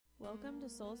Welcome to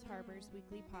Souls Harbor's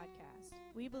weekly podcast.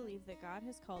 We believe that God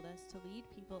has called us to lead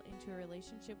people into a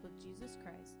relationship with Jesus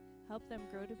Christ, help them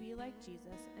grow to be like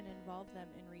Jesus, and involve them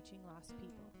in reaching lost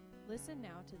people. Listen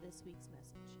now to this week's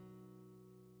message.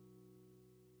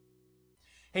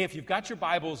 Hey, if you've got your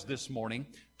Bibles this morning,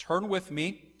 turn with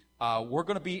me. We're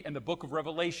going to be in the book of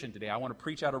Revelation today. I want to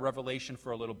preach out of Revelation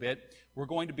for a little bit. We're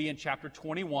going to be in chapter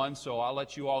 21, so I'll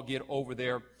let you all get over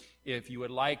there if you would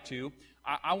like to.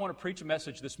 I want to preach a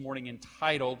message this morning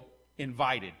entitled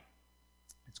Invited.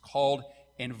 It's called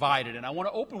Invited. And I want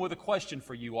to open with a question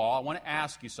for you all. I want to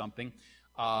ask you something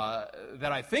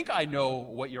that I think I know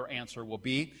what your answer will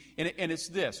be. And it's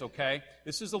this, okay?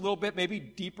 This is a little bit maybe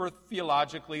deeper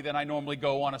theologically than I normally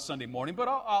go on a Sunday morning, but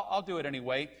I'll do it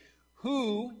anyway.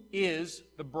 Who is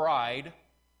the bride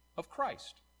of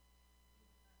Christ?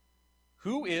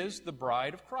 Who is the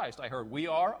bride of Christ? I heard we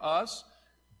are, us.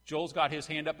 Joel's got his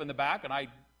hand up in the back, and I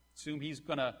assume he's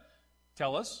going to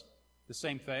tell us the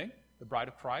same thing, the bride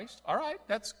of Christ. All right,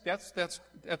 that's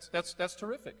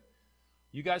terrific.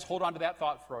 You guys hold on to that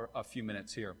thought for a few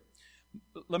minutes here.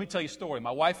 Let me tell you a story.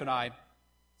 My wife and I,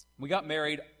 we got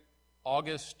married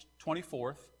August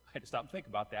 24th. I had to stop and think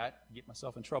about that, get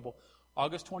myself in trouble.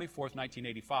 August 24th,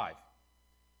 1985.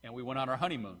 And we went on our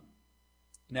honeymoon.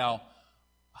 Now,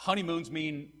 honeymoons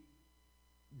mean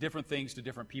different things to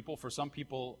different people. For some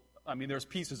people, there's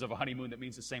pieces of a honeymoon that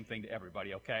means the same thing to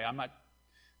everybody, okay? I'm not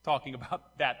talking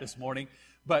about that this morning.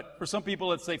 But for some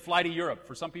people, they fly to Europe.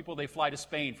 For some people, they fly to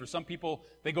Spain. For some people,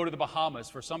 they go to the Bahamas.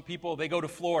 For some people, they go to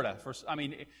Florida.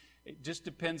 It just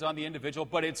depends on the individual.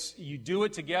 But you do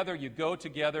it together, you go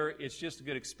together. It's just a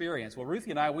good experience. Well,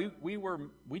 Ruthie and I,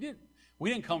 we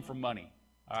didn't come from money.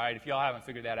 All right, if y'all haven't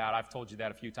figured that out, I've told you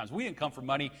that a few times. We didn't come from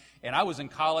money, and I was in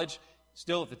college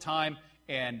still at the time,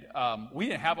 and we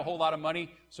didn't have a whole lot of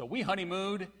money, so we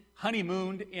honeymooned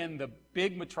in the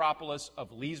big metropolis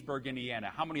of Leesburg,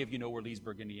 Indiana. How many of you know where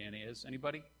Leesburg, Indiana is?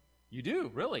 Anybody? You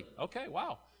do? Really? Okay,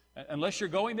 wow. Unless you're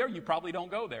going there, you probably don't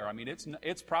go there.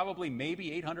 It's probably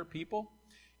maybe 800 people,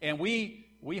 and we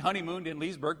honeymooned in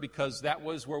Leesburg because that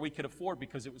was where we could afford,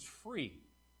 because it was free.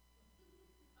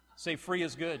 Say, free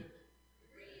is good.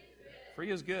 Free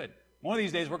is good. One of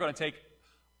these days, we're going to take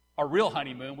a real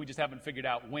honeymoon. We just haven't figured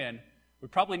out when. We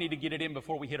probably need to get it in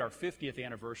before we hit our 50th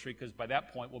anniversary, because by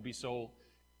that point, we'll be so,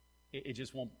 it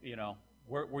just won't,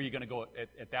 where are you going to go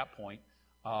at that point?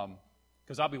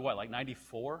 Because I'll be, like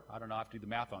 94? I don't know. I have to do the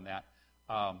math on that.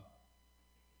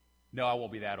 No, I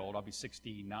won't be that old. I'll be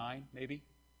 69, maybe.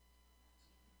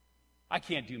 I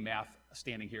can't do math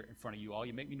standing here in front of you all.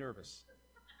 You make me nervous.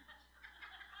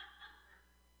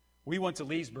 We went to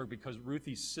Leesburg because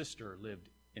Ruthie's sister lived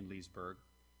in Leesburg,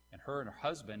 and her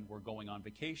husband were going on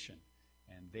vacation.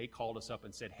 And they called us up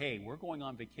and said, hey, we're going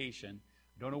on vacation.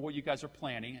 I don't know what you guys are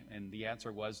planning. And the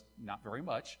answer was, not very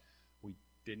much. We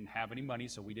didn't have any money,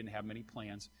 so we didn't have many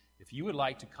plans. If you would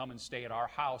like to come and stay at our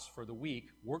house for the week,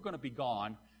 we're going to be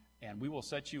gone, and we will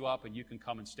set you up, and you can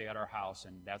come and stay at our house.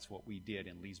 And that's what we did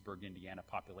in Leesburg, Indiana,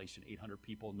 population 800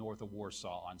 people, north of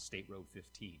Warsaw on State Road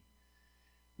 15.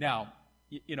 Now,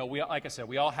 like I said,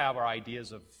 we all have our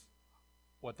ideas of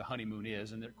what the honeymoon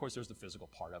is, and of course there's the physical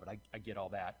part of it. I get all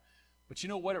that. But you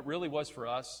know what it really was for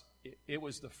us? It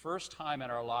was the first time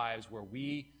in our lives where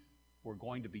we were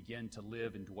going to begin to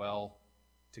live and dwell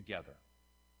together.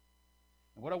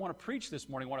 And what I want to preach this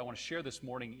morning, what I want to share this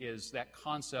morning, is that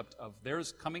concept of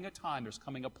there's coming a time, there's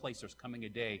coming a place, there's coming a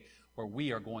day where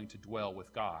we are going to dwell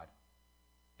with God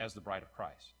as the bride of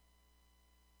Christ.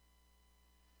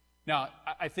 Now,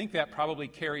 I think that probably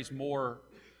carries more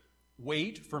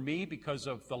weight for me because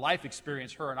of the life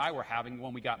experience her and I were having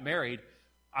when we got married.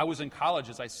 I was in college,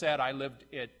 as I said. I lived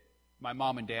at my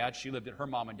mom and dad. She lived at her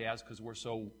mom and dad's because we're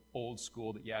so old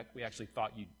school that we actually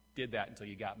thought you did that until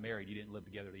you got married. You didn't live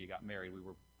together until you got married. We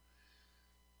were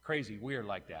crazy, weird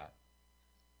like that,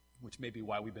 which may be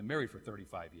why we've been married for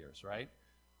 35 years, right?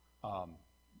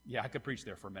 I could preach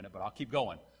there for a minute, but I'll keep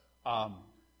going.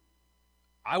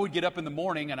 I would get up in the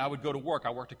morning and I would go to work. I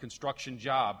worked a construction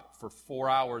job for 4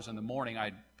 hours in the morning.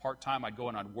 Part-time, I'd go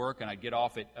and I'd work, and I'd get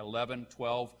off at 11,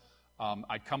 12.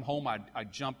 I'd come home,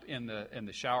 I'd jump in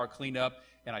the shower, clean up,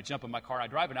 and I'd jump in my car.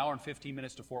 I'd drive an hour and 15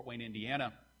 minutes to Fort Wayne,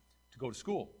 Indiana to go to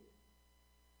school.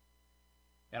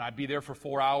 And I'd be there for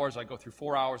 4 hours. I'd go through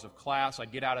 4 hours of class.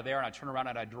 I'd get out of there, and I'd turn around,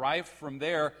 and I'd drive from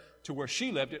there to where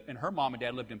she lived, and her mom and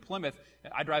dad lived in Plymouth.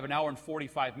 I'd drive an hour and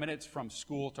 45 minutes from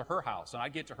school to her house. And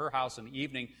I'd get to her house in the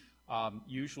evening,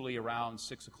 usually around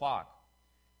 6 o'clock.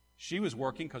 She was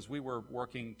working because we were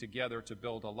working together to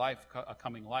build a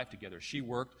coming life together. She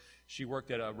worked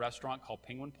at a restaurant called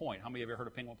Penguin Point. How many of you have heard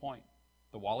of Penguin Point?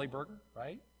 The Wally Burger,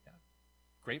 right? Yeah.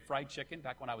 great fried chicken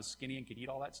back when I was skinny and could eat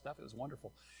all that stuff. It was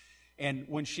wonderful. And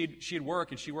when she'd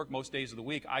work, and she worked most days of the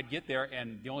week, I'd get there,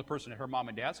 and the only person at her mom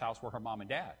and dad's house were her mom and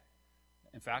dad.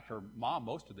 In fact, her mom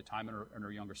most of the time and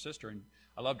her younger sister. And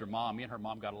I loved her mom. Me and her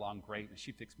mom got along great. And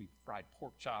she fixed me fried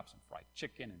pork chops and fried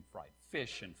chicken and fried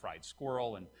fish and fried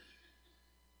squirrel. And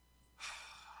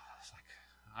it's like,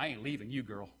 I ain't leaving you,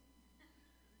 girl.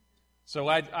 So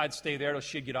I'd stay there till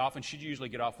she'd get off. And she'd usually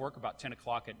get off work about 10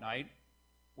 o'clock at night.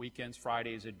 Weekends,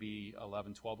 Fridays, it'd be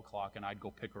 11, 12 o'clock, and I'd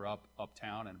go pick her up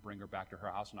uptown and bring her back to her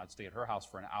house, and I'd stay at her house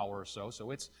for an hour or so.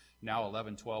 So it's now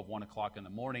 11, 12, 1 o'clock in the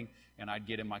morning, and I'd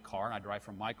get in my car, and I'd drive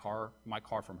from my car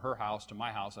from her house to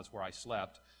my house. That's where I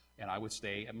slept, and I would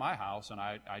stay at my house, and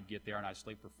I'd get there, and I'd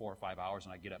sleep for 4 or 5 hours,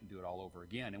 and I'd get up and do it all over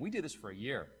again. And we did this for a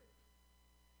year.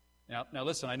 Now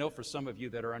listen, I know for some of you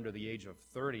that are under the age of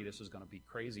 30, this is going to be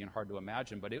crazy and hard to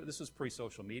imagine, but this was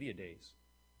pre-social media days.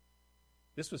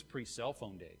 This was pre-cell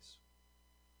phone days.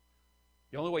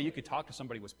 The only way you could talk to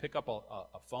somebody was pick up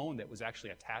a phone that was actually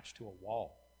attached to a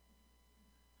wall.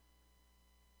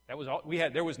 That was all we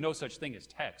had. There was no such thing as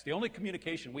text. The only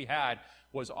communication we had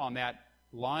was on that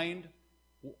lined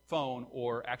phone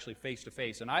or actually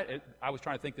face-to-face. And I was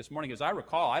trying to think this morning, as I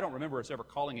recall, I don't remember us ever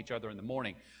calling each other in the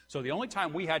morning. So the only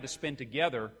time we had to spend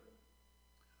together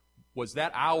was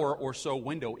that hour or so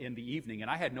window in the evening.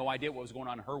 And I had no idea what was going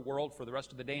on in her world for the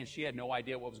rest of the day, and she had no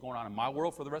idea what was going on in my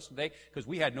world for the rest of the day, because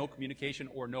we had no communication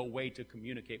or no way to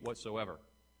communicate whatsoever.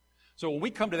 So when we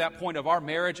come to that point of our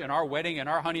marriage and our wedding and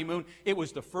our honeymoon, it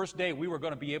was the first day we were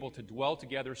going to be able to dwell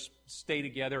together, stay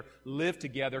together, live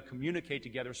together, communicate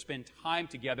together, spend time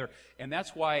together. And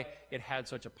that's why it had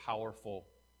such a powerful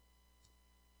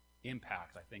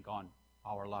impact, I think, on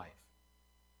our life.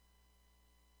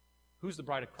 Who's the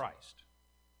bride of Christ?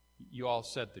 You all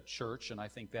said the church, and I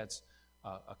think that's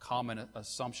a common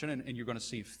assumption, and you're going to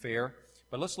see fair.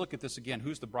 But let's look at this again.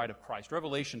 Who's the bride of Christ?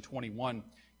 Revelation 21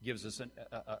 gives us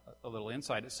a little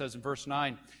insight. It says in verse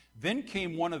 9, "Then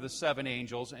came one of the 7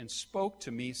 angels and spoke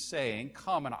to me, saying,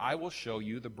 'Come, and I will show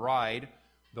you the bride,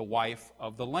 the wife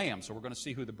of the Lamb.'" So we're going to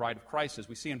see who the bride of Christ is.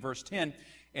 We see in verse 10,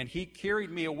 "And he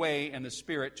carried me away in the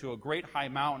Spirit to a great high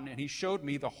mountain, and he showed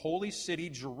me the holy city,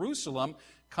 Jerusalem,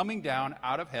 coming down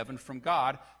out of heaven from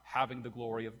God, having the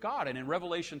glory of God." And in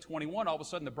Revelation 21, all of a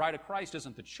sudden, the bride of Christ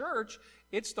isn't the church,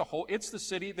 it's the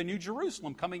city, the New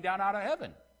Jerusalem, coming down out of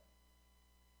heaven.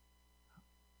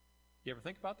 You ever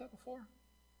think about that before?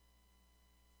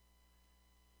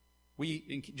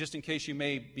 Just in case you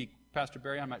may be, Pastor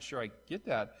Barry, I'm not sure I get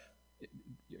that.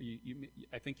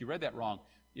 I think you read that wrong.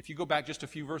 If you go back just a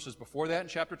few verses before that in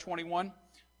chapter 21,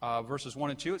 verses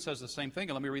 1 and 2, it says the same thing.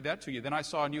 And let me read that to you. "Then I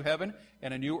saw a new heaven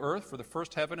and a new earth, for the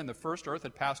first heaven and the first earth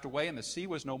had passed away, and the sea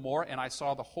was no more. And I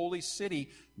saw the holy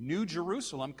city, New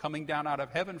Jerusalem, coming down out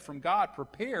of heaven from God,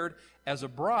 prepared as a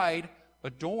bride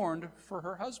adorned for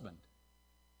her husband."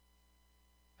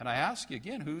 And I ask you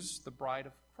again, who's the bride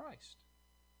of Christ?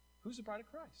 Who's the bride of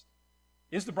Christ?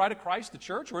 Is the bride of Christ the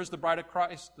church, or is the bride of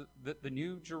Christ the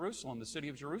New Jerusalem, the city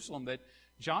of Jerusalem that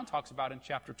John talks about in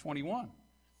chapter 21?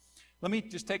 Let me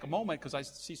just take a moment, because I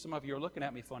see some of you are looking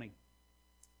at me funny.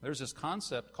 There's this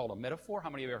concept called a metaphor. How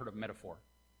many of you have heard of metaphor?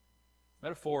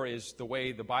 Metaphor is the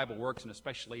way the Bible works, and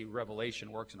especially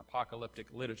Revelation works and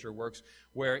apocalyptic literature works,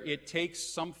 where it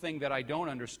takes something that I don't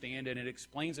understand and it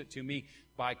explains it to me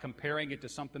by comparing it to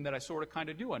something that I sort of kind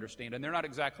of do understand. And they're not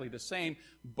exactly the same,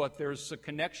 but there's a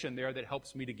connection there that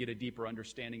helps me to get a deeper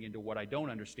understanding into what I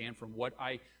don't understand from what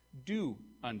I do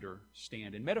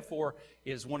understand. And metaphor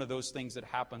is one of those things that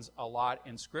happens a lot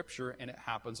in Scripture, and it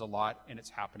happens a lot, and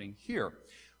it's happening here.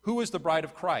 Who is the bride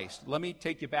of Christ? Let me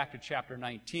take you back to chapter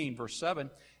 19, verse 7,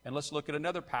 and let's look at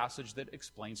another passage that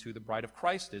explains who the bride of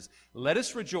Christ is. "Let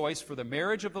us rejoice, for the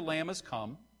marriage of the Lamb has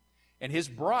come, and his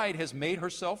bride has made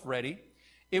herself ready.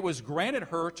 It was granted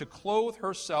her to clothe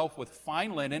herself with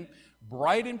fine linen,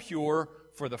 bright and pure,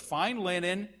 for the fine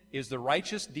linen is the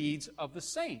righteous deeds of the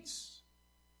saints."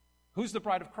 Who's the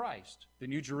bride of Christ? The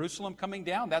New Jerusalem coming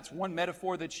down. That's one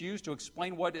metaphor that's used to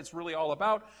explain what it's really all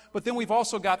about. But then we've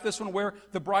also got this one where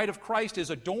the bride of Christ is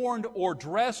adorned or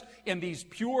dressed in these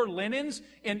pure linens,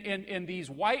 in these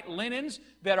white linens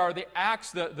that are the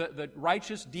acts, the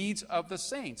righteous deeds of the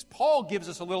saints. Paul gives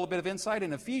us a little bit of insight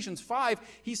in Ephesians 5.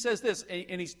 He says this,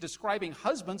 and he's describing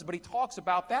husbands, but he talks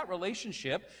about that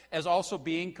relationship as also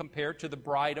being compared to the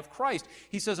bride of Christ.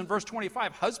 He says in verse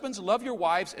 25, "Husbands, love your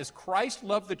wives as Christ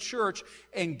loved the church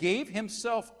and gave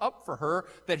himself up for her,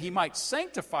 that he might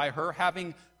sanctify her,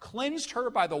 having cleansed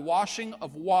her by the washing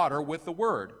of water with the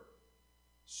word,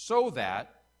 so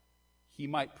that he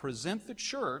might present the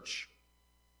church."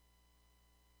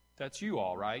 That's you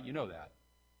all, right? You know that.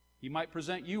 He might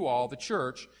present you all, the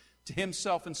church, to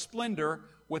himself in splendor,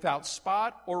 without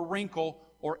spot or wrinkle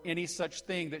or any such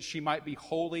thing, that she might be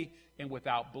holy and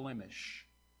without blemish.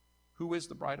 Who is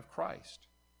the bride of Christ?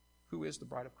 Who is the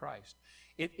bride of Christ?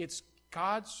 It's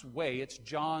God's way, it's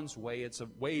John's way, it's a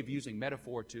way of using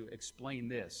metaphor to explain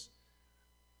this.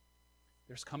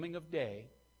 There's coming a day,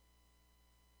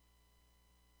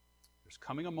 there's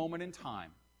coming a moment in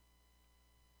time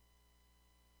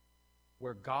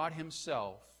where God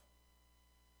himself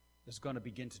is going to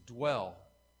begin to dwell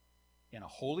in a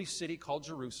holy city called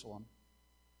Jerusalem.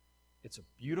 It's a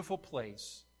beautiful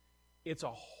place. It's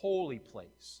a holy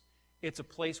place. It's a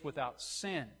place without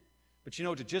sin. But you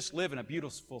know, to just live in a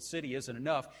beautiful city isn't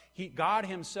enough. God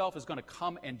himself is going to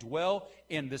come and dwell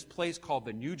in this place called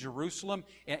the New Jerusalem.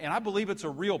 And I believe it's a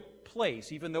real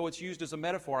place, even though it's used as a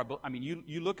metaphor. I mean,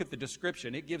 you look at the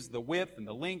description. It gives the width and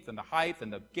the length and the height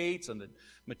and the gates and the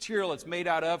material it's made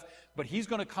out of. But he's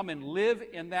going to come and live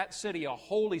in that city, a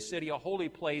holy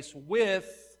place,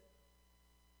 with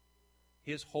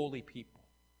his holy people,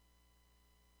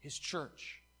 his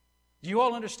church. Do you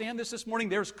all understand this morning?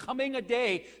 There's coming a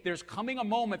day, there's coming a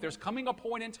moment, there's coming a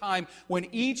point in time when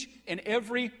each and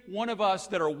every one of us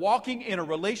that are walking in a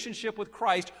relationship with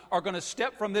Christ are going to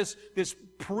step from this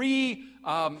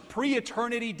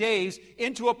pre-eternity days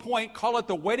into a point, call it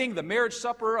the wedding, the marriage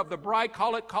supper of the bride,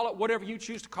 call it whatever you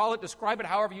choose to call it, describe it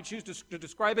however you choose to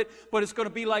describe it, but it's going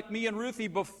to be like me and Ruthie.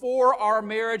 Before our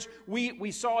marriage,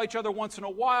 we saw each other once in a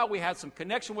while, we had some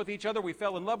connection with each other, we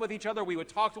fell in love with each other, we would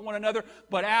talk to one another,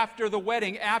 but after the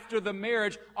wedding, after the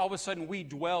marriage, all of a sudden we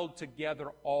dwelled together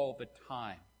all the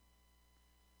time.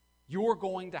 You're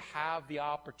going to have the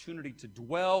opportunity to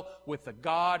dwell with the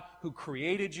God who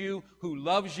created you, who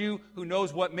loves you, who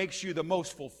knows what makes you the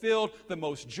most fulfilled, the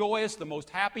most joyous, the most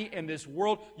happy in this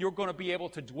world. You're going to be able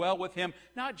to dwell with him,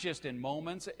 not just in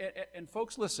moments. And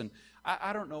folks, listen,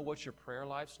 I don't know what your prayer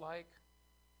life's like.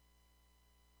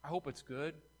 I hope it's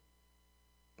good.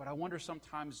 But I wonder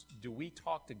sometimes, do we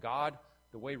talk to God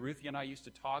the way Ruthie and I used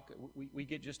to talk? We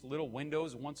get just little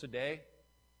windows once a day.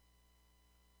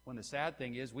 When the sad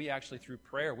thing is, we actually, through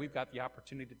prayer, we've got the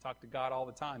opportunity to talk to God all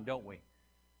the time, don't we?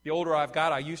 The older I've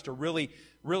got, I used to really,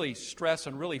 really stress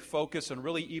and really focus and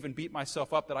really even beat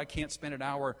myself up that I can't spend an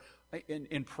hour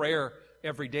in prayer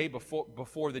every day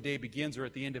before the day begins or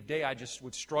at the end of day. I just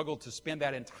would struggle to spend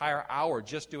that entire hour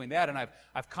just doing that. And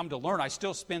I've come to learn, I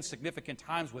still spend significant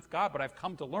times with God, but I've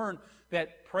come to learn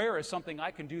that prayer is something I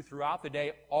can do throughout the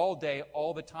day, all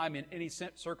the time, in any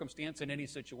circumstance, in any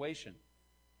situation.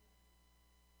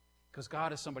 Because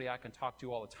God is somebody I can talk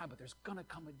to all the time, but there's going to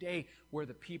come a day where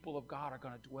the people of God are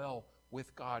going to dwell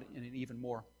with God in an even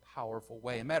more powerful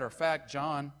way. As a matter of fact,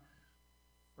 John,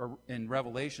 in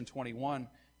Revelation 21,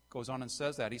 goes on and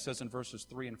says that. He says in verses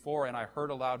 3 and 4, "And I heard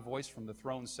a loud voice from the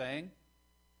throne saying,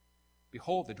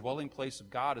 'Behold, the dwelling place of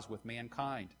God is with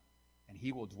mankind, and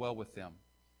he will dwell with them.'"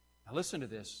 Now listen to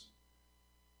this.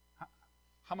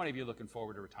 How many of you are looking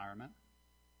forward to retirement?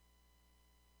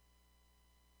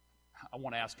 I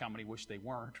want to ask how many wish they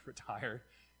weren't retired,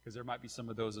 because there might be some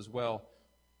of those as well.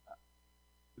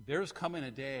 There's coming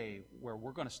a day where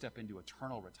we're going to step into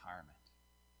eternal retirement.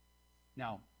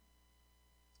 Now,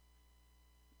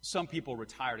 some people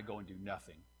retire to go and do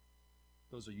nothing.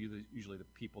 Those are usually the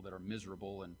people that are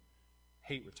miserable and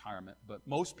hate retirement. But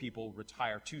most people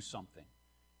retire to something.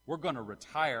 We're going to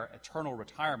retire, eternal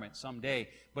retirement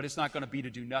someday, but it's not going to be to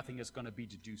do nothing. It's going to be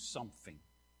to do something.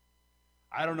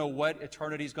 I don't know what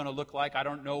eternity is going to look like. I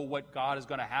don't know what God is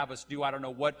going to have us do. I don't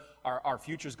know what our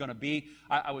future is going to be.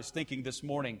 I was thinking this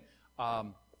morning, what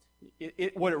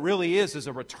it really is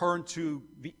a return to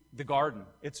the garden.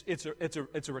 It's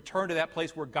a return to that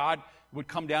place where God would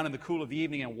come down in the cool of the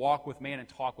evening and walk with man and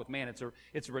talk with man.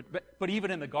 But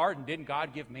even in the garden, didn't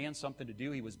God give man something to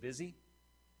do? He was busy.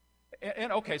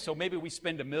 And okay, so maybe we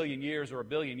spend 1,000,000 years or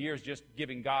 1,000,000,000 years just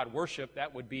giving God worship.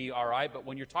 That would be all right. But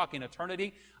when you're talking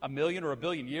eternity, 1,000,000 or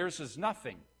 1,000,000,000 years is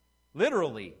nothing.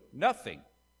 Literally nothing.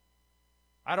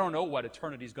 I don't know what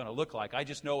eternity is going to look like. I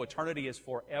just know eternity is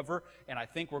forever, and I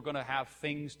think we're going to have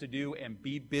things to do and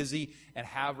be busy and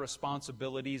have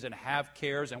responsibilities and have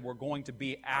cares, and we're going to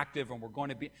be active, and we're going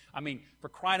to be, for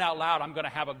crying out loud, I'm going to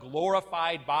have a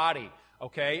glorified body.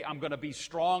 Okay, I'm going to be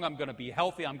strong, I'm going to be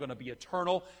healthy, I'm going to be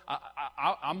eternal,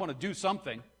 I'm going to do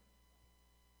something.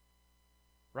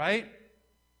 Right?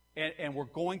 And we're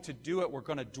going to do it, we're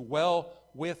going to dwell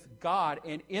with God.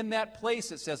 And in that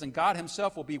place, it says, and God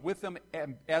himself will be with them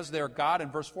as their God. In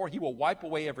verse 4, he will wipe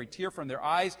away every tear from their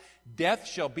eyes. Death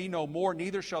shall be no more,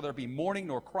 neither shall there be mourning,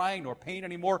 nor crying, nor pain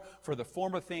anymore, for the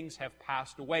former things have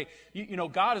passed away. You know,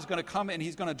 God is going to come and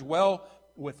he's going to dwell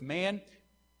with man.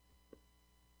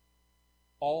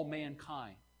 all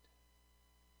mankind.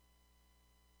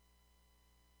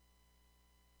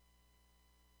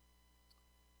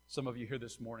 Some of you here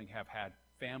this morning have had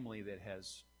family that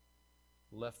has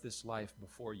left this life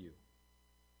before you.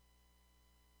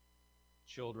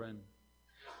 Children,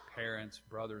 parents,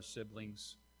 brothers,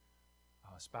 siblings,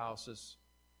 spouses.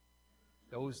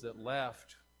 Those that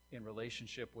left in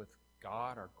relationship with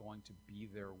God are going to be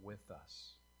there with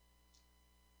us.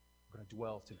 We're going to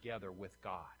dwell together with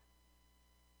God.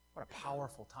 What a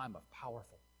powerful time, a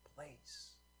powerful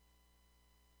place.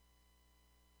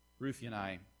 Ruthie and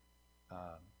I,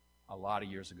 a lot of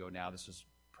years ago now, this is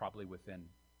probably within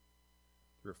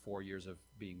 3 or 4 years of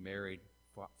being married,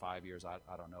 5 years,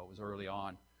 I don't know, it was early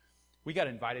on. We got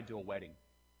invited to a wedding.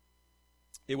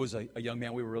 It was a young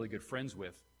man we were really good friends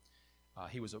with.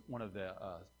 He was one of the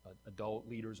adult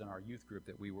leaders in our youth group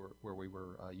where we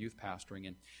were youth pastoring.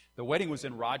 And the wedding was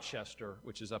in Rochester,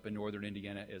 which is up in northern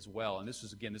Indiana as well. And this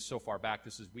is so far back.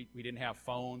 We didn't have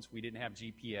phones. We didn't have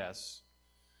GPS.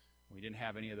 We didn't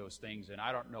have any of those things. And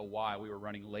I don't know why we were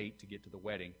running late to get to the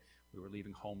wedding. We were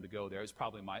leaving home to go there.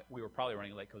 We were probably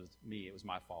running late because it was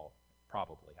my fault.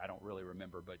 Probably. I don't really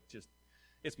remember, but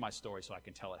it's my story, so I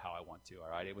can tell it how I want to, all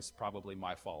right? It was probably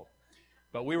my fault.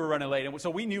 But we were running late, and so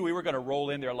we knew we were going to roll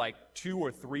in there like 2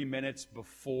 or 3 minutes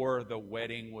before the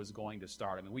wedding was going to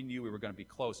start. I mean, we knew we were going to be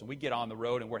close, and we get on the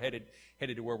road, and we're headed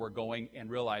to where we're going, and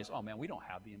realize, oh man, we don't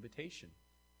have the invitation.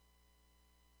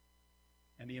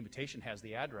 And the invitation has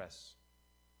the address.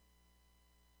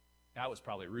 That was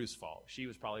probably Ruth's fault. She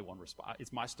was probably one responsible.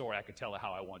 It's my story. I could tell it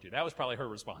how I want to. That was probably her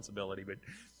responsibility, but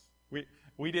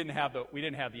we didn't have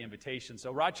the invitation.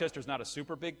 So Rochester's not a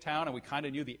super big town, and we kind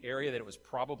of knew the area that it was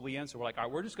probably in. So we're like, all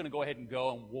right, we're just going to go ahead and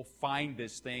go, and we'll find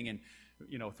this thing and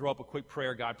throw up a quick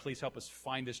prayer. God, please help us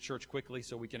find this church quickly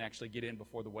so we can actually get in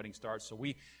before the wedding starts. So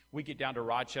we get down to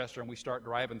Rochester, and we start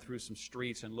driving through some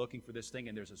streets and looking for this thing.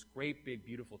 And there's this great, big,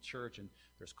 beautiful church, and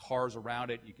there's cars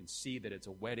around it. You can see that it's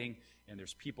a wedding, and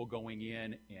there's people going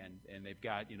in, and they've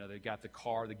got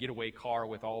the getaway car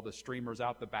with all the streamers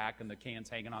out the back and the cans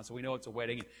hanging on. So we know it's a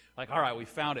wedding. And like, all right, we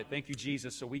found it. Thank you,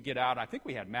 Jesus. So we get out. I think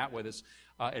we had Matt with us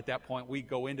at that point. We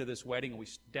go into this wedding, and we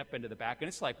step into the back, and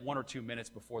it's like 1 or 2 minutes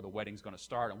before the wedding's going to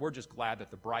start. And we're just glad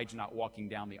that the bride's not walking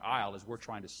down the aisle as we're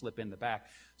trying to slip in the back.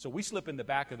 So we slip in the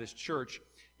back of this church,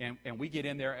 and we get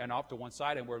in there and off to one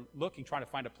side, and we're trying to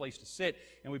find a place to sit,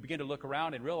 and we begin to look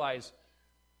around and realize,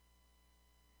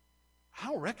 I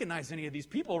don't recognize any of these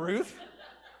people, Ruth.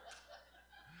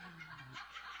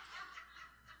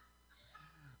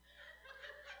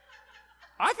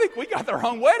 I think we got the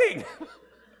wrong wedding.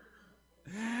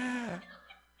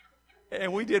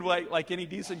 And we did like any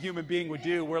decent human being would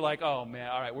do. We're like, oh man,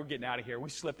 all right, we're getting out of here. We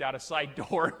slipped out a side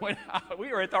door and went out.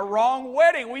 We were at the wrong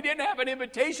wedding. We didn't have an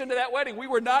invitation to that wedding. We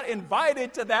were not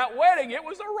invited to that wedding. It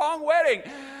was the wrong wedding.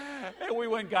 And we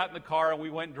went and got in the car, and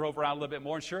we went and drove around a little bit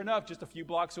more. And sure enough, just a few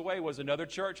blocks away was another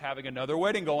church having another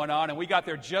wedding going on. And we got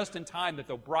there just in time that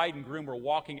the bride and groom were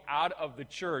walking out of the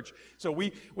church. So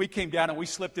we came down, and we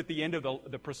slipped at the end of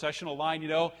the processional line,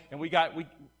 and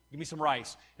give me some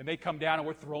rice. And they come down, and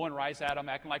we're throwing rice at them,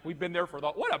 acting like we've been there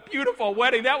what a beautiful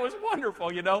wedding. That was wonderful,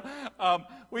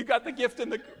 We've got the gift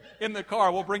in the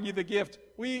car. We'll bring you the gift.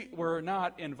 We were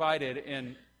not invited.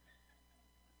 And,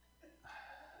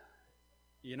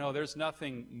 there's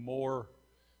nothing more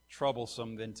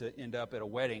troublesome than to end up at a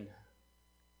wedding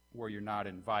where you're not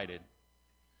invited.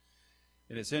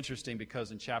 And it's interesting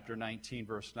because in chapter 19,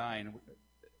 verse 9,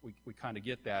 we kind of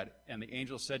get that. And the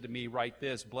angel said to me, write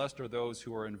this, blessed are those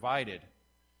who are invited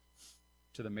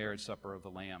to the marriage supper of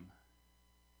the Lamb.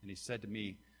 And he said to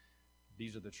me,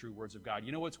 these are the true words of God.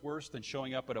 You know what's worse than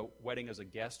showing up at a wedding as a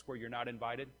guest where you're not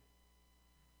invited?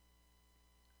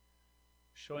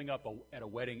 Showing up at a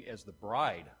wedding as the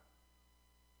bride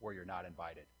where you're not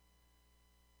invited.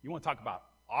 You want to talk about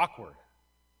awkward,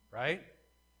 right?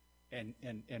 And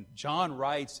John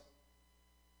writes,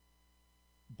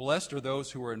 blessed are those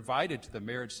who are invited to the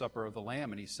marriage supper of the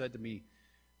Lamb. And he said to me,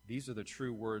 these are the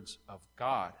true words of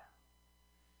God.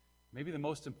 Maybe the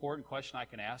most important question I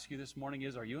can ask you this morning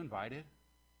is, are you invited?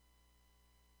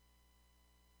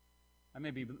 That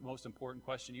may be the most important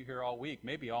question you hear all week,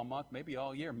 maybe all month, maybe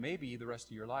all year, maybe the rest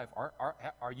of your life.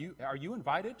 Are you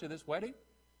invited to this wedding?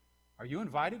 Are you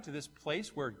invited to this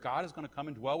place where God is going to come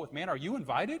and dwell with man? Are you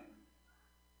invited?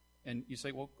 And you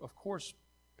say, well, of course,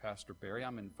 Pastor Barry,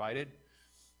 I'm invited.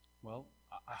 Well,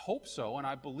 I hope so, and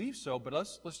I believe so, but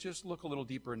let's just look a little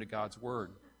deeper into God's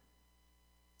Word.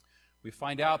 We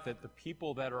find out that the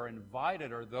people that are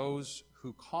invited are those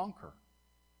who conquer.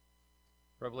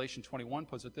 Revelation 21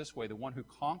 puts it this way, the one who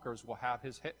conquers will have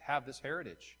this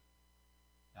heritage.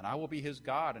 and I will be his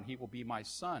God, and he will be my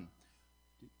son.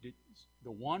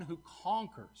 The one who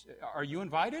conquers. Are you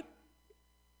invited?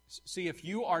 See, if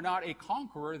you are not a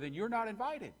conqueror, then you're not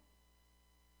invited.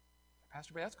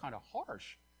 Pastor, that's kind of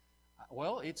harsh.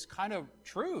 Well, it's kind of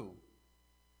true.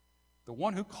 The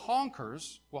one who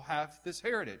conquers will have this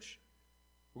heritage.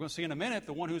 We're going to see in a minute,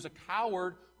 the one who's a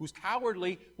coward, who's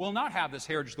cowardly, will not have this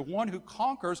heritage. The one who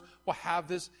conquers will have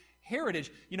this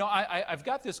heritage. You know, I've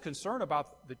got this concern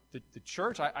about the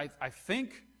church. I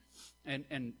think,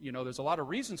 and you know, there's a lot of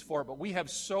reasons for it, but we have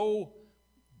so,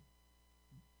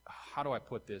 how do I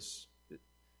put this?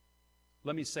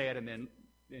 Let me say it and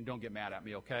don't get mad at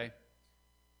me, okay?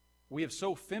 We have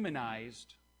so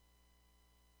feminized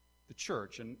the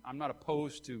church, and I'm not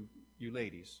opposed to you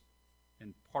ladies.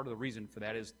 And part of the reason for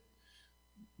that is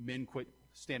men quit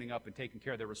standing up and taking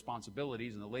care of their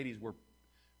responsibilities, and the ladies were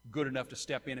good enough to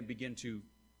step in and begin to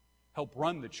help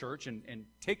run the church and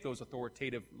take those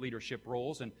authoritative leadership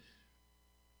roles.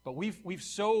 But we've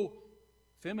so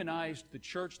feminized the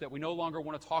church that we no longer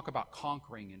want to talk about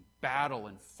conquering and battle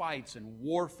and fights and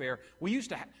warfare. We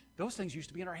used to those things used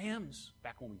to be in our hymns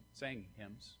back when we sang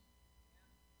hymns.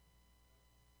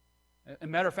 As a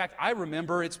matter of fact, I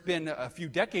remember, it's been a few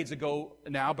decades ago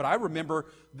now, but I remember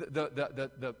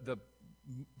the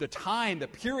time, the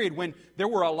period when there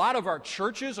were a lot of our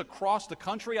churches across the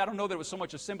country. I don't know that it was so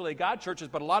much Assembly of God churches,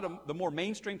 but a lot of the more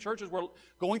mainstream churches were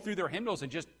going through their hymnals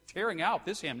and just tearing out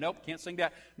this hymn. Nope, can't sing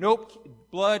that. Nope,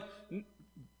 blood,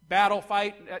 battle,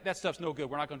 fight, that stuff's no good.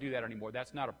 We're not going to do that anymore.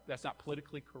 That's not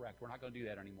politically correct. We're not going to do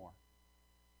that anymore.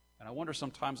 And I wonder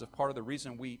sometimes if part of the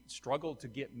reason we struggle to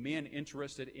get men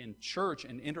interested in church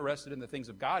and interested in the things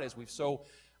of God is we've so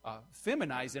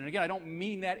feminized it. And again, I don't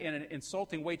mean that in an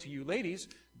insulting way to you ladies.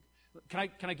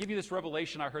 Can I give you this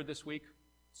revelation I heard this week?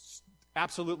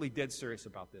 Absolutely dead serious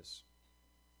about this.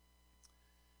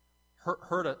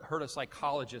 Heard a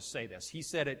psychologist say this. He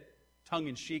said it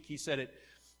tongue-in-cheek. He said it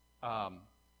a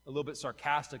little bit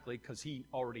sarcastically because he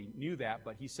already knew that.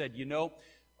 But he said, you know,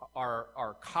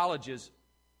 our colleges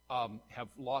have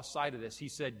lost sight of this. He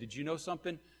said, did you know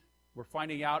something? We're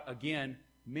finding out again,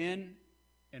 men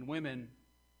and women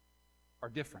are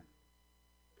different.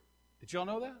 Did y'all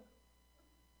know that?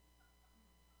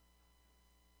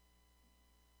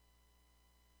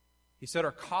 He said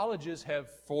our colleges have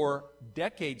for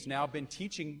decades now been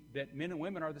teaching that men and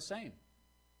women are the same.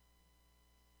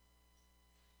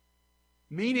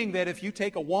 Meaning that if you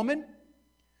take a woman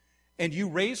and you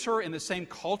raise her in the same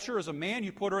culture as a man,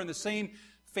 you put her in the same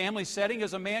family setting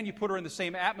as a man, you put her in the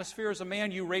same atmosphere as a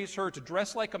man, you raise her to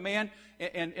dress like a man,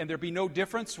 and there be no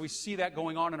difference. We see that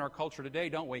going on in our culture today,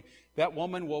 don't we? That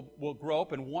woman will grow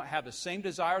up and have the same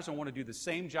desires and want to do the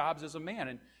same jobs as a man.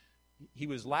 And he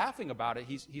was laughing about it.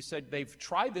 He said they've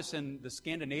tried this in the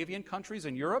Scandinavian countries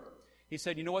in Europe. He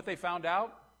said, you know what they found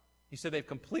out? He said they've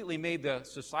completely made the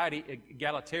society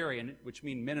egalitarian, which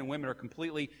means men and women are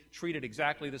completely treated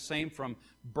exactly the same from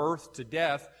birth to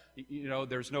death. You know,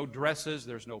 there's no dresses,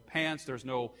 there's no pants, there's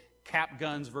no cap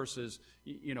guns versus,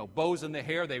 you know, bows in the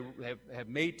hair. They have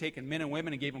taken men and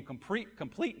women and gave them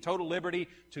complete total liberty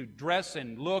to dress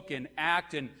and look and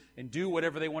act and do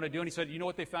whatever they want to do. And he said, you know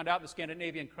what they found out in the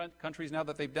Scandinavian countries now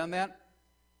that they've done that?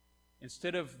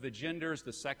 Instead of the genders,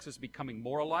 the sexes becoming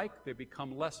more alike, they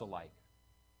become less alike.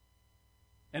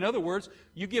 In other words,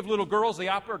 you give little girls the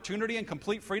opportunity and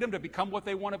complete freedom to become what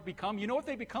they want to become. You know what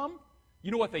they become?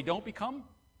 You know what they don't become?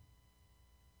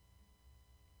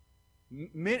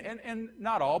 And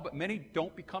not all, but many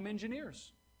don't become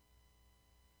engineers.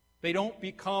 They don't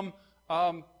become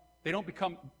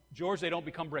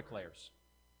bricklayers.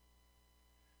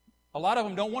 A lot of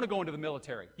them don't want to go into the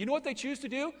military. You know what they choose to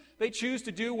do? They choose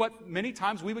to do what many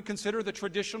times we would consider the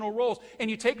traditional roles.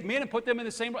 And you take men and put them in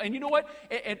the same role. And you know what?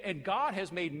 And God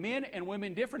has made men and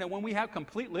women different. And when we have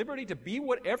complete liberty to be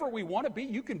whatever we want to be,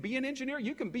 you can be an engineer,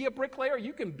 you can be a bricklayer,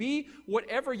 you can be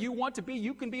whatever you want to be,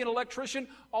 you can be an electrician.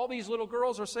 All these little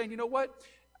girls are saying, you know what?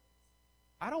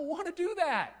 I don't want to do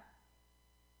that.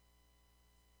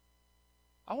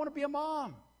 I want to be a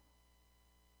mom.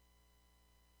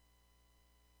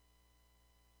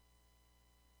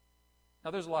 Now,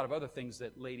 there's a lot of other things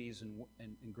that ladies and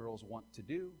girls want to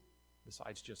do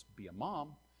besides just be a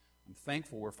mom. I'm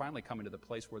thankful we're finally coming to the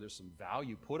place where there's some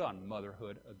value put on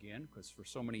motherhood again, because for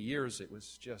so many years it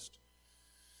was just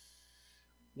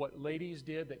what ladies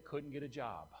did that couldn't get a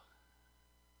job.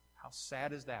 How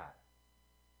sad is that?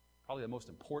 Probably the most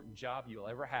important job you'll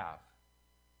ever have,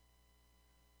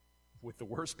 with the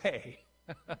worst pay.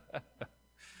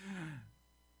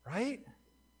 Right?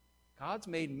 God's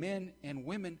made men and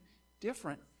women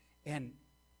different, and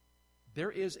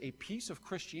there is a piece of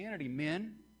Christianity,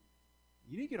 men,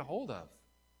 you need to get a hold of.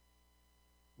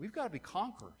 We've got to be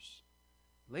conquerors.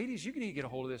 Ladies, you need to get a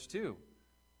hold of this too.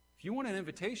 If you want an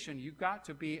invitation, you've got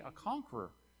to be a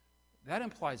conqueror. That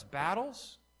implies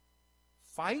battles,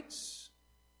 fights,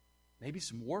 maybe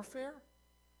some warfare.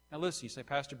 Now listen, you say,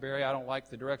 Pastor Barry, I don't like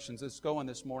the directions it's going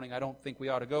this morning. I don't think we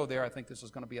ought to go there. I think this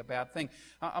is going to be a bad thing.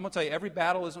 I'm going to tell you, every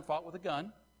battle isn't fought with a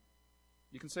gun.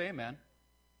 You can say amen.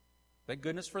 Thank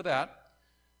goodness for that.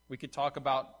 We could talk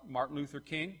about Martin Luther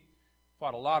King.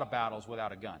 Fought a lot of battles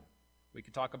without a gun. We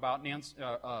could talk about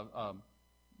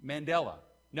Mandela,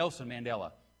 Nelson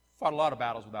Mandela. Fought a lot of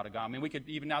battles without a gun. I mean, we could,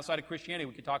 even outside of Christianity,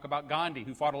 we could talk about Gandhi,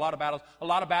 who fought a lot of battles. A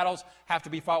lot of battles have to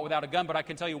be fought without a gun, but I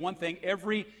can tell you one thing,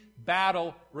 every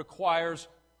battle requires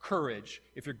courage.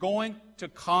 If you're going to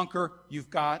conquer, you've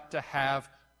got to have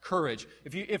courage.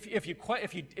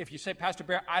 If you say, Pastor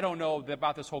Bear, I don't know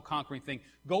about this whole conquering thing,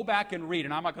 go back and read,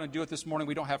 and I'm not going to do it this morning.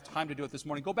 We don't have time to do it this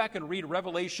morning. Go back and read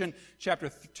Revelation chapter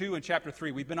 2 and chapter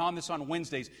 3. We've been on this on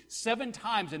Wednesdays. 7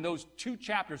 times in those 2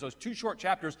 chapters, those 2 short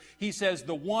chapters, he says,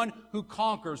 the one who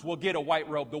conquers will get a white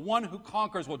robe. The one who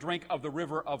conquers will drink of the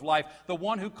river of life. The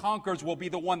one who conquers will be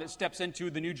the one that steps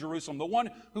into the New Jerusalem. The one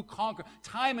who conquers.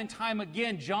 Time and time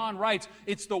again, John writes,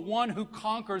 it's the one who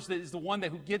conquers that is the one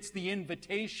who gets the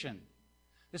invitation.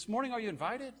 This morning, are you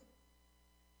invited?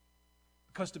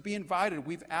 Because to be invited,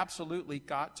 we've absolutely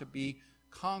got to be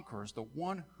conquerors. The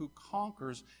one who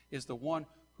conquers is the one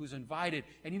who's invited.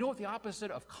 And you know what the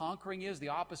opposite of conquering is? The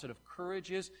opposite of courage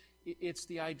is? It's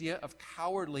the idea of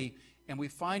cowardly. And we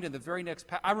find in the very next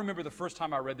I remember the first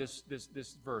time I read this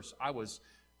verse. I was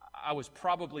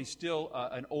probably still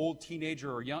an old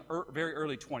teenager or young, very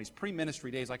early 20s, pre-ministry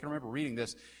days. I can remember reading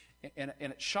this. And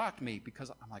it shocked me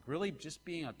because I'm like, really? Just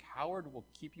being a coward will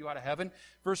keep you out of heaven?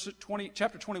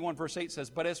 Chapter 21, verse 8 says,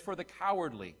 but as for the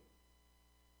cowardly,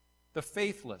 the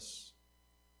faithless,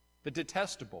 the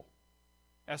detestable,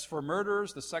 as for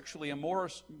murderers, the sexually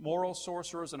immoral,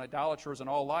 sorcerers, and idolaters, and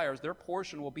all liars, their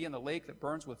portion will be in the lake that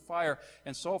burns with fire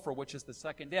and sulfur, which is the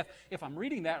second death. If I'm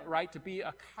reading that right, to be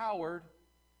a coward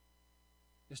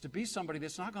is to be somebody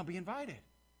that's not going to be invited.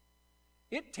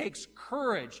 It takes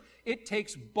courage. It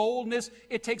takes boldness.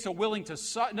 It takes a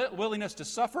willingness to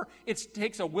suffer. It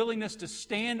takes a willingness to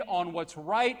stand on what's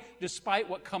right despite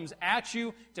what comes at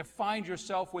you, to find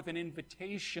yourself with an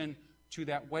invitation to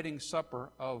that wedding supper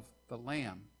of the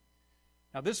Lamb.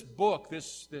 Now this book,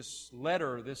 this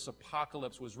letter, this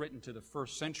apocalypse was written to the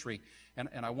first century,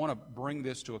 and I want to bring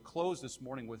this to a close this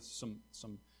morning with some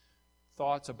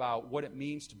thoughts about what it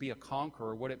means to be a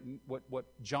conqueror, what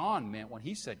John meant when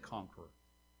he said conqueror.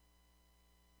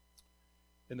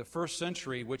 In the first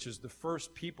century, which is the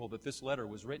first people that this letter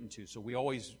was written to, so we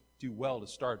always do well to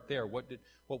start there. What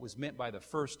was meant by the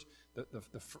first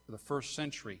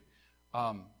century?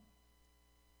 The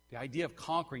idea of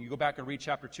conquering. You go back and read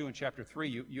chapter 2 and chapter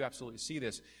 3. You absolutely see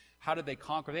this. How did they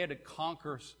conquer? They had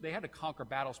to conquer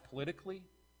battles politically.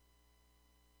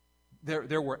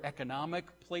 There were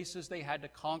economic places they had to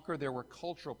conquer. There were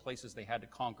cultural places they had to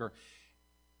conquer.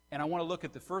 And I want to look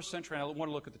at the first century, and I want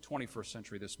to look at the 21st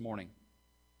century this morning.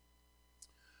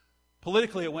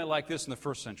 Politically, it went like this in the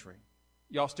first century.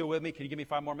 Y'all still with me? Can you give me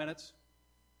 5 more minutes?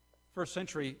 First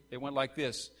century, it went like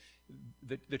this.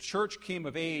 The church came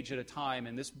of age at a time,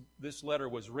 and this letter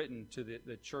was written to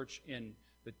the church in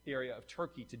the area of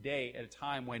Turkey today at a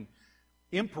time when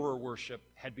emperor worship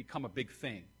had become a big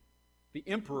thing. The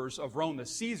emperors of Rome, the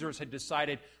Caesars, had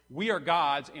decided, we are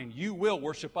gods and you will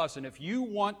worship us. And if you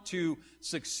want to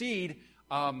succeed,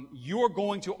 you're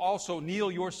going to also kneel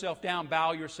yourself down,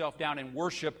 bow yourself down, and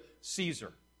worship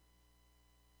Caesar.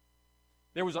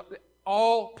 There was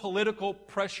all political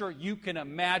pressure you can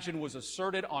imagine was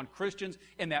asserted on Christians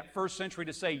in that first century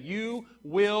to say, you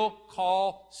will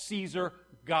call Caesar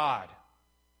God.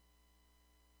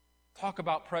 Talk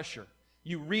about pressure.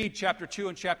 You read chapter 2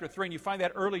 and chapter 3, and you find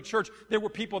that early church, there were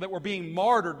people that were being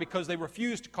martyred because they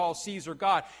refused to call Caesar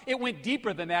God. It went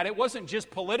deeper than that. It wasn't just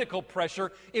political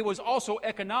pressure. It was also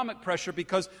economic pressure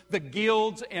because the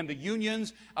guilds and the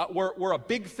unions were a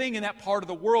big thing in that part of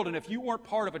the world. And if you weren't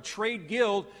part of a trade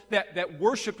guild that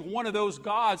worshiped one of those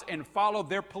gods and followed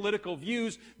their political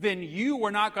views, then you were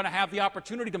not going to have the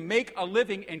opportunity to make a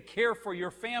living and care for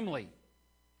your family.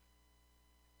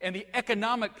 And the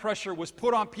economic pressure was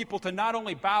put on people to not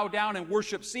only bow down and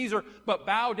worship Caesar, but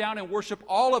bow down and worship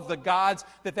all of the gods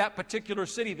that particular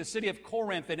city, the city of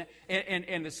Corinth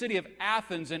and the city of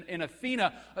Athens and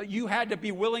Athena, you had to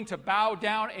be willing to bow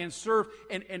down and serve,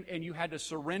 and you had to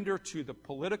surrender to the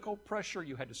political pressure,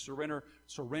 you had to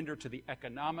surrender to the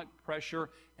economic pressure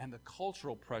and the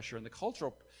cultural pressure. And the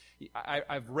cultural,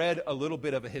 I've read a little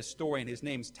bit of a historian, his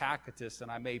name's Tacitus,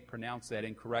 and I may pronounce that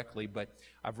incorrectly, but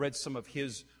I've read some of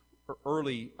his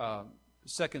early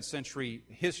second century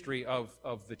history of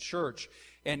the church,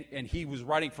 and he was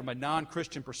writing from a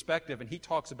non-Christian perspective, and he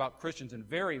talks about Christians in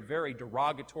very, very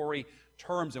derogatory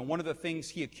terms, and one of the things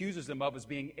he accuses them of is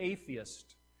being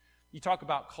atheist. You talk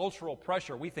about cultural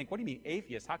pressure. We think, what do you mean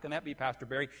atheist? How can that be, Pastor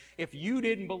Barry? If you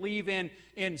didn't believe in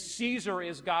Caesar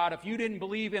as God, if you didn't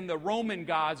believe in the Roman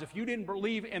gods, if you didn't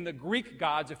believe in the Greek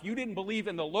gods, if you didn't believe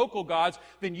in the local gods,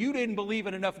 then you didn't believe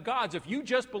in enough gods. If you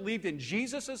just believed in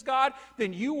Jesus as God,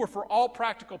 then you were, for all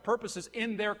practical purposes,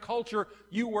 in their culture,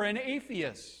 you were an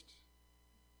atheist.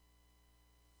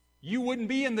 You wouldn't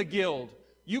be in the guild.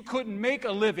 You couldn't make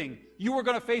a living. You were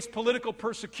going to face political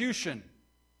persecution.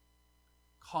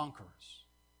 Conquerors.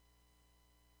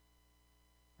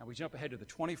 Now we jump ahead to the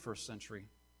 21st century.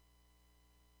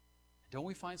 Don't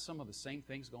we find some of the same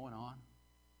things going on?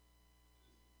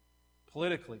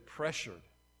 Politically pressured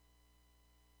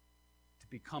to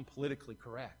become politically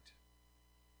correct.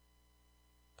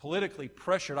 Politically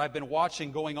pressured. I've been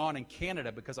watching going on in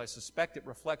Canada because I suspect it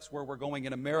reflects where we're going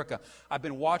in America. I've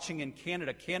been watching in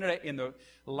Canada. Canada in the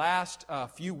last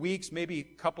few weeks, maybe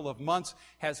a couple of months,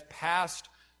 has passed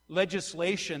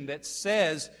legislation that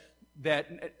says that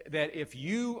if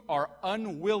you are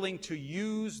unwilling to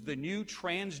use the new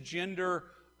transgender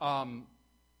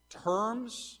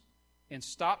terms and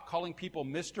stop calling people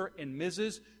Mr. and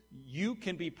Mrs., you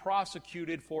can be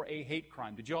prosecuted for a hate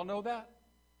crime. Did you all know that?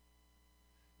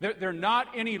 They're not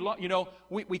any,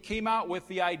 we came out with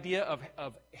the idea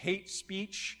of hate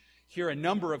speech here a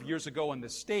number of years ago in the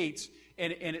States,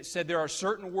 and it said there are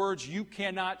certain words you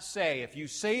cannot say. If you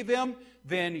say them,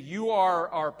 then you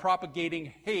are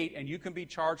propagating hate, and you can be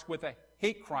charged with a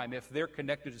hate crime if they're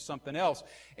connected to something else.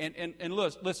 And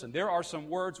listen, there are some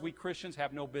words we Christians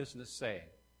have no business saying.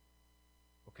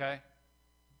 Okay?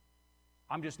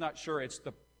 I'm just not sure it's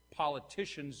the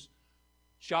politician's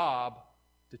job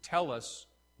to tell us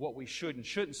what we should and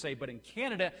shouldn't say. But in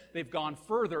Canada, they've gone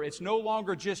further. It's no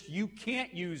longer just you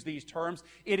can't use these terms.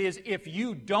 It is if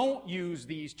you don't use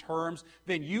these terms,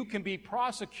 then you can be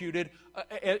prosecuted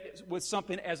with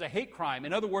something as a hate crime.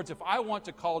 In other words, if I want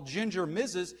to call Ginger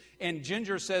Mrs. and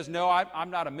Ginger says, no,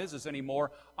 I'm not a Mrs. anymore,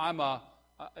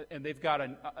 and they've got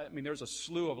there's a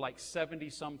slew of like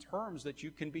 70-some terms that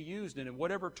you can be used in. And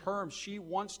whatever terms she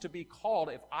wants to be called,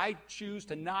 if I choose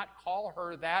to not call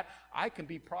her that, I can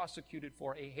be prosecuted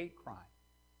for a hate crime.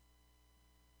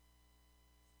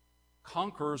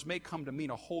 Conquerors may come to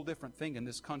mean a whole different thing in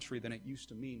this country than it used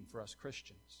to mean for us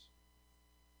Christians.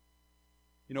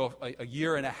 You know, a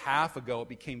year and a half ago, it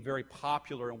became very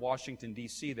popular in Washington,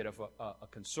 D.C., that if a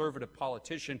conservative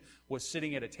politician was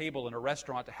sitting at a table in a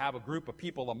restaurant, to have a group of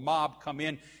people, a mob, come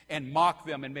in and mock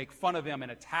them and make fun of them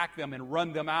and attack them and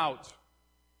run them out.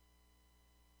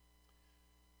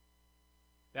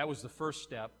 That was the first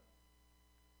step.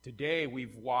 Today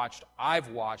I've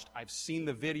seen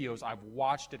the videos, I've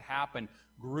watched it happen.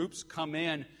 Groups come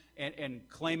in and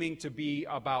claiming to be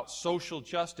about social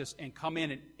justice and come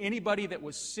in, and anybody that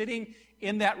was sitting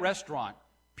in that restaurant,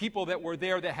 people that were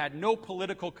there that had no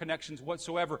political connections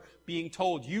whatsoever, being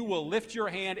told, you will lift your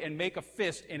hand and make a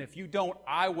fist, and if you don't,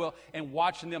 I will, and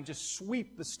watching them just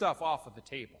sweep the stuff off of the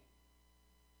table.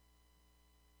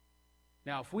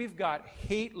 Now, if we've got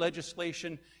hate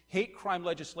crime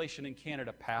legislation in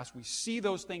Canada passed, we see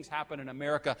those things happen in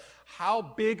America, how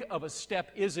big of a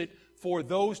step is it for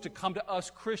those to come to us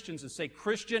Christians and say,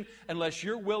 Christian, unless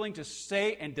you're willing to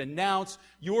say and denounce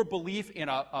your belief in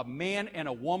a man and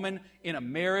a woman in a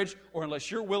marriage, or unless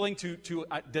you're willing to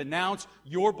denounce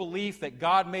your belief that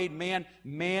God made man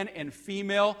and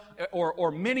female, or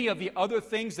many of the other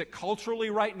things that culturally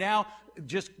right now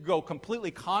just go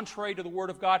completely contrary to the Word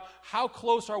of God, how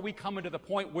close are we coming to the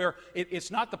point where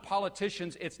it's not the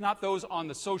politicians, it's not those on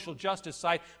the social justice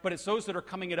side, but it's those that are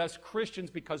coming at us Christians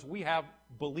because we have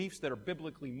beliefs that are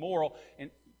biblically moral.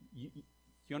 And you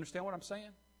understand what I'm saying?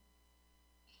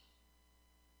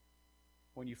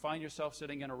 When you find yourself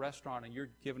sitting in a restaurant and you're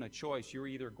given a choice, you're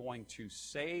either going to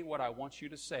say what I want you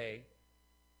to say,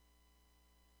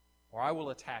 or I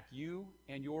will attack you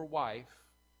and your wife.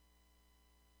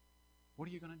 What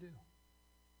are you going to do?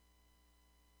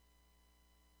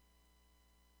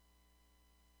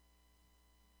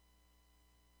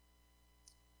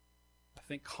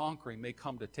 think conquering may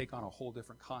come to take on a whole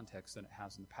different context than it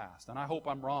has in the past. And I hope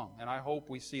I'm wrong. And I hope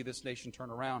we see this nation turn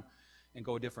around and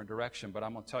go a different direction. But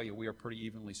I'm going to tell you, we are pretty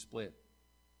evenly split.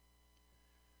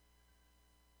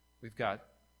 We've got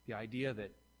the idea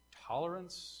that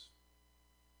tolerance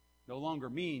no longer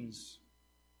means,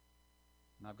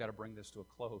 and I've got to bring this to a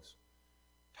close,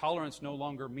 tolerance no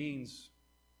longer means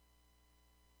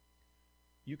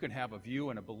you can have a view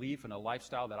and a belief and a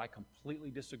lifestyle that I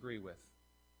completely disagree with.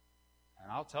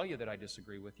 And I'll tell you that I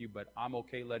disagree with you, but I'm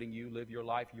okay letting you live your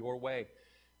life your way.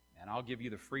 And I'll give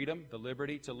you the freedom, the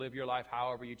liberty to live your life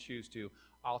however you choose to.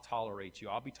 I'll tolerate you.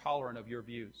 I'll be tolerant of your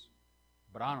views.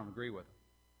 But I don't agree with them.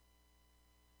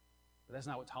 But that's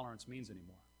not what tolerance means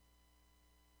anymore.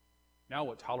 Now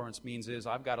what tolerance means is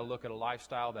I've got to look at a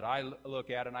lifestyle that I look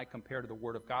at and I compare to the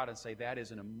Word of God and say that is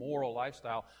an immoral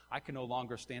lifestyle. I can no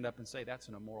longer stand up and say that's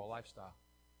an immoral lifestyle.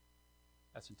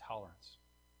 That's intolerance.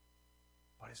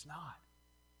 But it's not.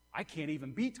 I can't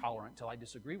even be tolerant until I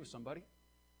disagree with somebody.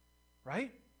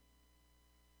 Right?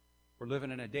 We're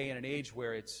living in a day and an age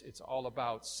where it's all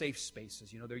about safe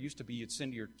spaces. You know, there used to be you'd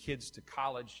send your kids to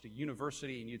college, to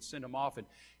university, and you'd send them off and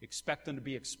expect them to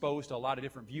be exposed to a lot of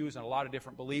different views and a lot of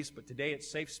different beliefs. But today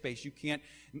it's safe space. You can't,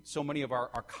 so many of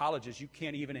our colleges, you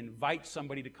can't even invite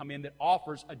somebody to come in that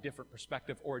offers a different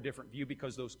perspective or a different view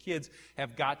because those kids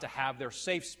have got to have their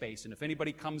safe space. And if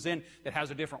anybody comes in that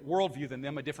has a different worldview than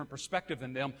them, a different perspective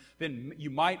than them, then you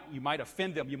might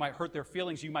offend them, you might hurt their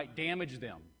feelings, you might damage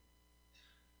them.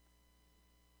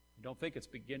 I don't think it's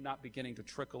not beginning to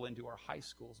trickle into our high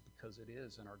schools because it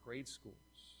is in our grade schools.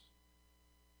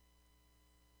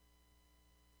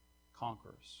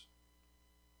 Conquerors.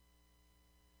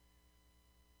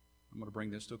 I'm going to bring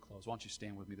this to a close. Why don't you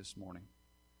stand with me this morning?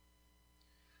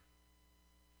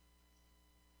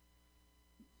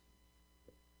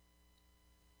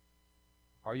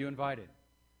 Are you invited?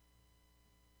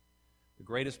 The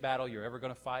greatest battle you're ever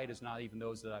going to fight is not even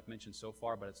those that I've mentioned so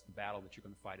far, but it's the battle that you're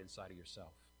going to fight inside of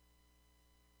yourself.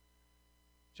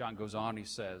 John goes on, he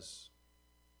says,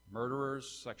 murderers,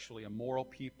 sexually immoral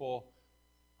people,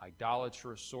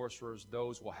 idolaters, sorcerers,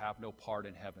 those will have no part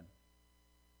in heaven.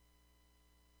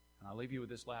 And I'll leave you with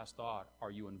this last thought. Are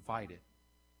you invited?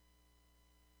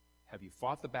 Have you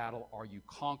fought the battle? Are you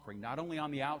conquering, not only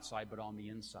on the outside, but on the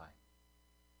inside?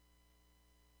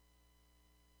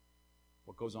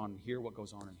 What goes on here, what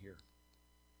goes on in here?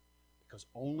 Because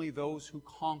only those who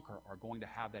conquer are going to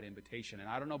have that invitation. And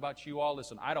I don't know about you all.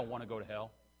 Listen, I don't want to go to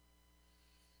hell.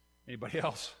 Anybody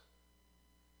else?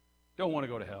 Don't want to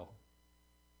go to hell.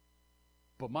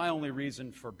 But my only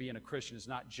reason for being a Christian is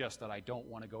not just that I don't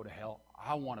want to go to hell.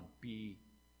 I want to be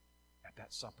at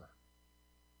that supper.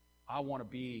 I want to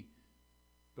be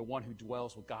the one who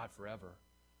dwells with God forever.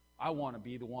 I want to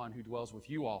be the one who dwells with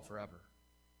you all forever.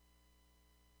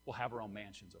 We'll have our own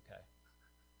mansions, okay?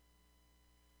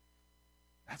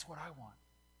 That's what I want.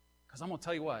 Because I'm going to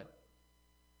tell you what,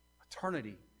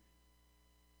 eternity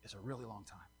is a really long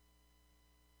time.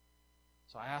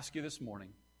 So I ask you this morning,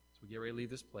 as we get ready to leave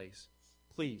this place,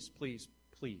 please, please,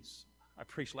 please, I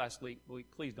preached last week,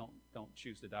 please don't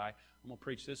choose to die. I'm going to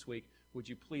preach this week. Would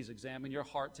you please examine your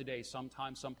heart today,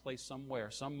 sometime, someplace,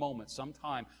 somewhere, some moment,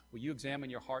 sometime. Will you examine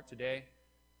your heart today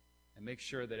and make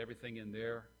sure that everything in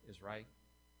there is right?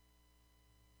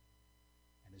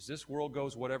 And as this world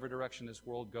goes, whatever direction this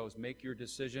world goes, make your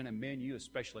decision, and men, you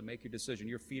especially, make your decision.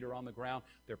 Your feet are on the ground,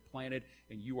 they're planted,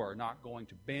 and you are not going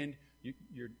to bend.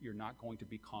 You're not going to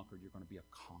be conquered. You're going to be a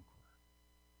conqueror.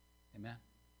 Amen?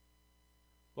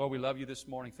 Lord, we love you this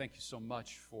morning. Thank you so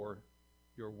much for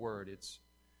your word. It's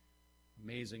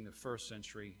amazing the first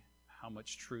century, how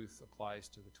much truth applies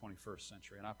to the 21st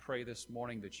century. And I pray this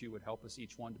morning that you would help us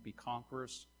each one to be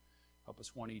conquerors. Help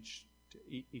us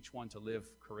each one to live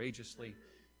courageously.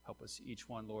 Help us each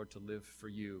one, Lord, to live for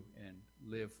you and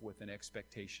live with an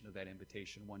expectation of that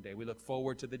invitation one day. We look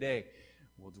forward to the day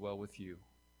we'll dwell with you.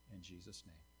 In Jesus'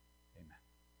 name, amen.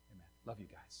 Amen. Love you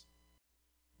guys.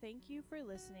 Thank you for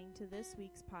listening to this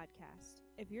week's podcast.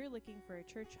 If you're looking for a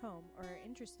church home or are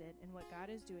interested in what God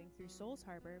is doing through Souls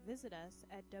Harbor, visit us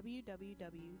at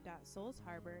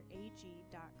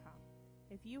www.soulsharborag.com.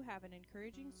 If you have an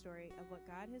encouraging story of what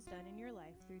God has done in your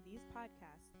life through these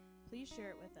podcasts, please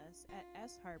share it with us at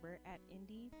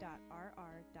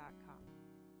sharbor@indy.rr.com.